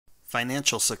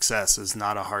Financial success is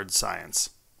not a hard science.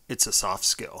 It's a soft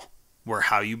skill, where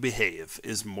how you behave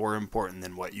is more important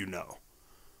than what you know.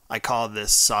 I call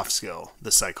this soft skill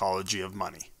the psychology of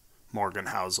money. Morgan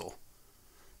Housel.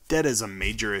 Debt is a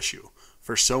major issue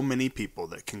for so many people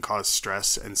that can cause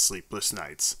stress and sleepless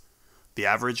nights. The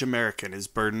average American is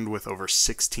burdened with over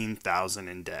 $16,000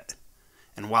 in debt.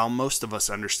 And while most of us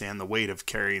understand the weight of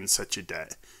carrying such a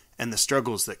debt and the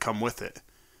struggles that come with it,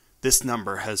 this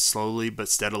number has slowly but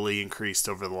steadily increased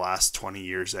over the last 20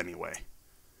 years anyway.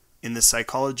 In The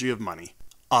Psychology of Money,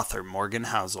 author Morgan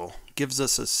Housel gives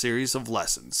us a series of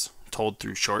lessons told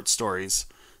through short stories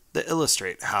that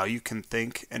illustrate how you can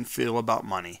think and feel about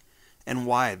money and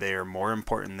why they are more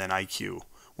important than IQ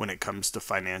when it comes to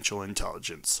financial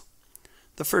intelligence.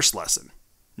 The first lesson: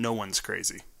 no one's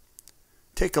crazy.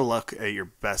 Take a look at your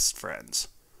best friends.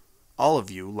 All of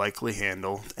you likely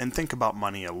handle and think about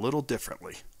money a little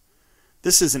differently.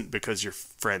 This isn't because your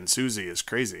friend Susie is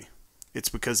crazy. It's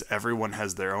because everyone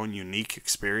has their own unique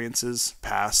experiences,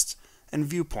 past, and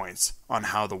viewpoints on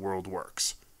how the world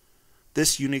works.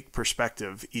 This unique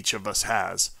perspective each of us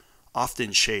has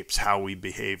often shapes how we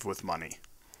behave with money.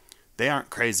 They aren't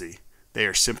crazy. They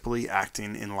are simply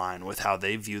acting in line with how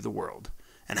they view the world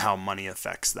and how money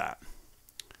affects that.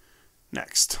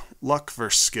 Next, luck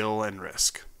versus skill and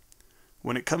risk.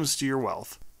 When it comes to your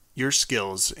wealth, your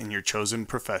skills in your chosen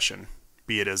profession,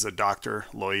 be it as a doctor,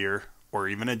 lawyer, or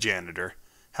even a janitor,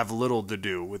 have little to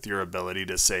do with your ability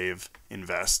to save,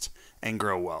 invest, and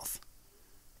grow wealth.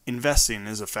 Investing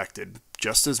is affected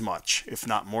just as much, if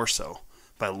not more so,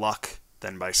 by luck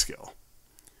than by skill.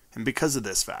 And because of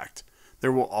this fact,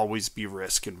 there will always be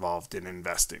risk involved in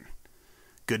investing.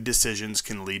 Good decisions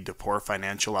can lead to poor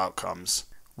financial outcomes,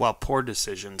 while poor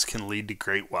decisions can lead to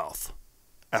great wealth.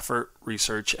 Effort,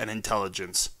 research, and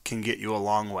intelligence can get you a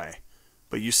long way,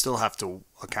 but you still have to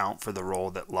account for the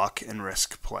role that luck and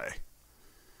risk play.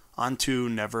 On to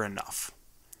never enough.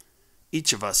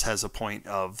 Each of us has a point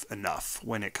of enough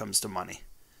when it comes to money.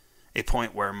 A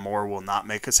point where more will not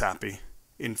make us happy.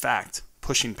 In fact,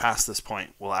 pushing past this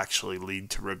point will actually lead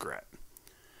to regret.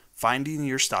 Finding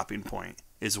your stopping point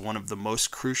is one of the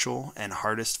most crucial and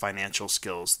hardest financial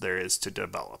skills there is to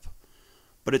develop,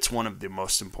 but it's one of the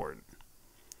most important.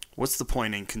 What's the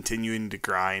point in continuing to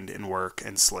grind and work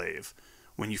and slave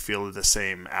when you feel the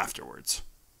same afterwards?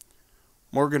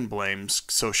 Morgan blames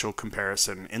social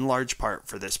comparison in large part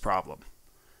for this problem.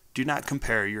 Do not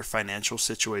compare your financial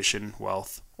situation,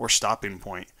 wealth, or stopping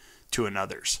point to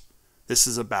another's. This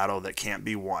is a battle that can't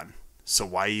be won, so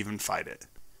why even fight it?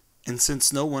 And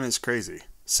since no one is crazy,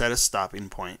 set a stopping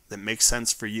point that makes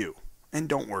sense for you, and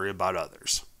don't worry about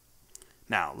others.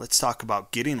 Now, let's talk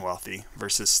about getting wealthy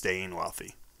versus staying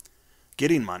wealthy.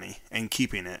 Getting money and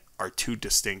keeping it are two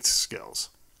distinct skills.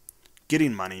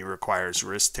 Getting money requires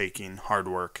risk-taking, hard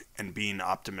work, and being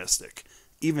optimistic,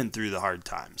 even through the hard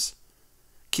times.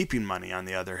 Keeping money, on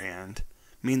the other hand,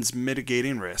 means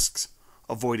mitigating risks,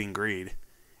 avoiding greed,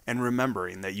 and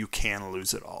remembering that you can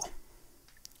lose it all.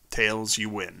 Tails, you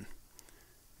win.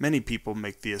 Many people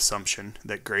make the assumption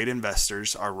that great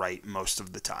investors are right most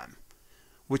of the time,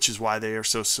 which is why they are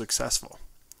so successful.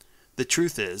 The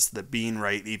truth is that being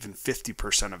right even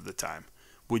 50% of the time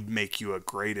would make you a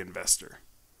great investor.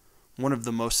 One of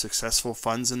the most successful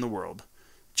funds in the world,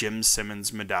 Jim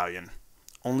Simmons Medallion,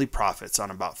 only profits on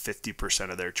about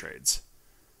 50% of their trades.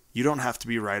 You don't have to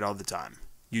be right all the time.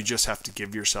 You just have to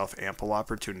give yourself ample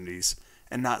opportunities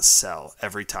and not sell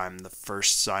every time the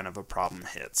first sign of a problem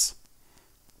hits.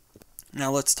 Now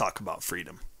let's talk about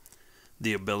freedom.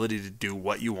 The ability to do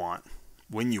what you want,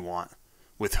 when you want,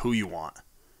 with who you want,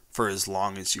 for as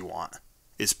long as you want,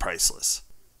 is priceless.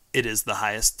 It is the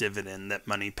highest dividend that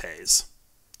money pays.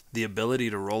 The ability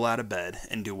to roll out of bed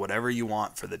and do whatever you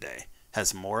want for the day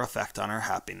has more effect on our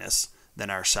happiness than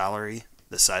our salary,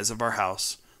 the size of our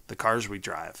house, the cars we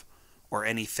drive, or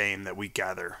any fame that we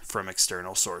gather from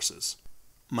external sources.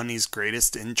 Money's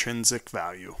greatest intrinsic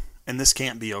value, and this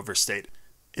can't be overstated,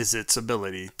 is its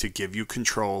ability to give you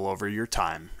control over your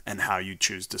time and how you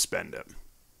choose to spend it.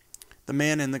 The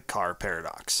man in the car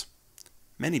paradox.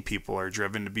 Many people are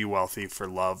driven to be wealthy for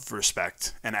love,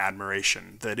 respect, and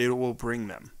admiration that it will bring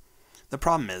them. The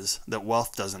problem is that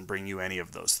wealth doesn't bring you any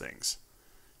of those things.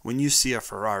 When you see a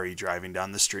Ferrari driving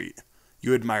down the street,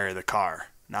 you admire the car,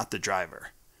 not the driver.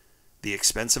 The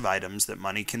expensive items that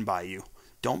money can buy you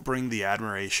don't bring the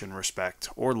admiration, respect,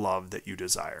 or love that you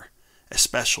desire,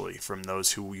 especially from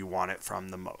those who you want it from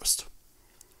the most.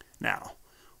 Now,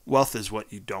 wealth is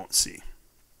what you don't see.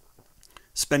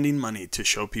 Spending money to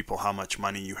show people how much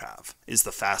money you have is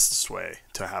the fastest way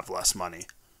to have less money.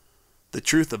 The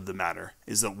truth of the matter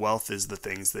is that wealth is the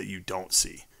things that you don't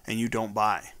see and you don't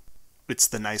buy. It's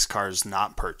the nice cars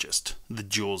not purchased, the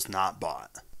jewels not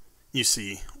bought. You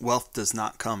see, wealth does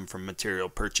not come from material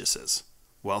purchases.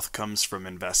 Wealth comes from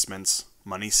investments,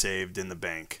 money saved in the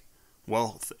bank.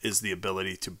 Wealth is the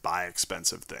ability to buy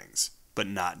expensive things, but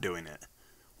not doing it.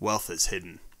 Wealth is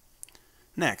hidden.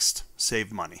 Next,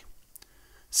 save money.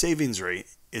 Savings rate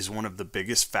is one of the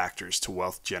biggest factors to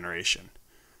wealth generation.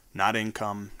 Not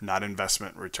income, not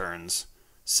investment returns,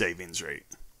 savings rate.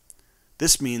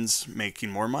 This means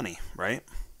making more money, right?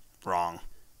 Wrong.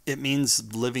 It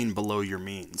means living below your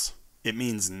means. It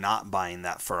means not buying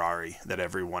that Ferrari that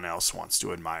everyone else wants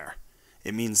to admire.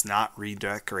 It means not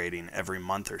redecorating every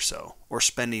month or so, or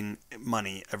spending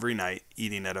money every night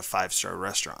eating at a 5-star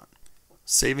restaurant.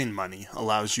 Saving money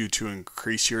allows you to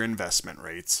increase your investment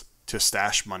rates, to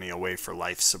stash money away for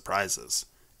life's surprises,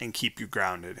 and keep you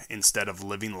grounded instead of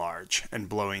living large and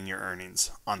blowing your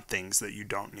earnings on things that you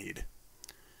don't need.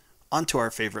 On to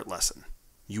our favorite lesson.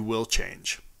 You will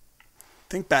change.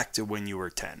 Think back to when you were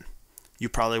 10. You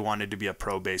probably wanted to be a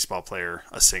pro baseball player,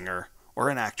 a singer, or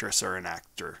an actress or an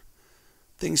actor.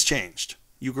 Things changed.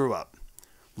 You grew up.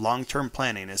 Long-term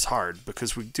planning is hard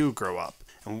because we do grow up,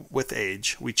 and with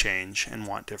age, we change and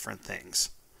want different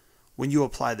things. When you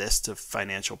apply this to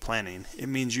financial planning, it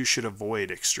means you should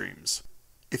avoid extremes.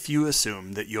 If you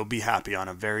assume that you'll be happy on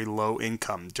a very low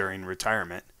income during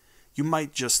retirement, you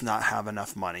might just not have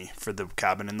enough money for the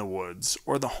cabin in the woods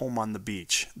or the home on the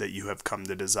beach that you have come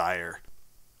to desire.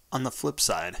 On the flip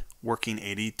side, working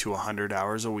 80 to 100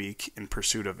 hours a week in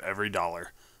pursuit of every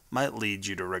dollar might lead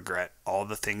you to regret all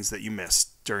the things that you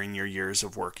missed during your years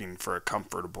of working for a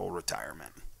comfortable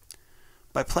retirement.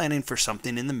 By planning for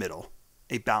something in the middle,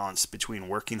 a balance between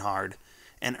working hard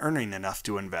and earning enough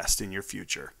to invest in your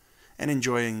future and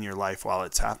enjoying your life while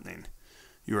it's happening,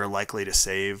 you are likely to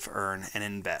save, earn, and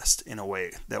invest in a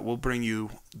way that will bring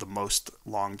you the most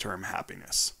long-term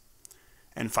happiness.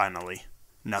 And finally,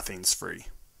 nothing's free.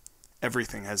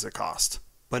 Everything has a cost,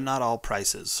 but not all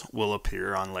prices will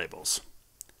appear on labels.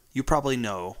 You probably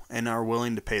know and are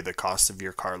willing to pay the cost of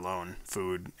your car loan,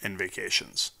 food, and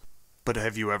vacations. But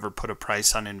have you ever put a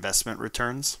price on investment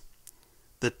returns?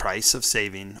 The price of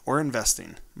saving or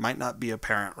investing might not be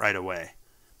apparent right away,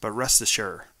 but rest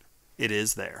assured, it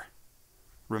is there.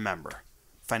 Remember,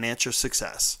 financial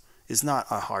success is not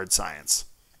a hard science.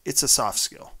 It's a soft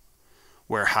skill,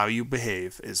 where how you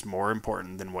behave is more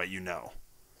important than what you know.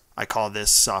 I call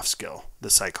this soft skill the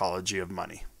psychology of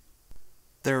money.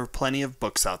 There are plenty of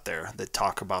books out there that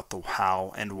talk about the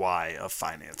how and why of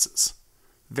finances.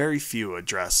 Very few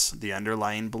address the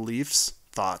underlying beliefs,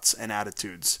 thoughts, and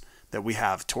attitudes that we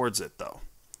have towards it, though.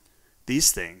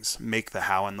 These things make the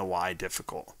how and the why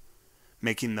difficult,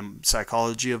 making the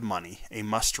psychology of money a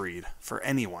must-read for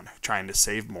anyone trying to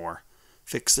save more,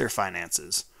 fix their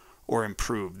finances, or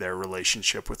improve their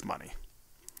relationship with money.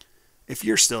 If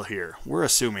you're still here, we're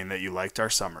assuming that you liked our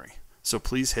summary, so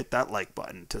please hit that like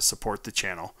button to support the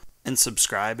channel and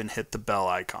subscribe and hit the bell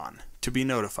icon to be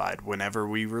notified whenever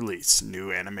we release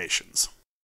new animations.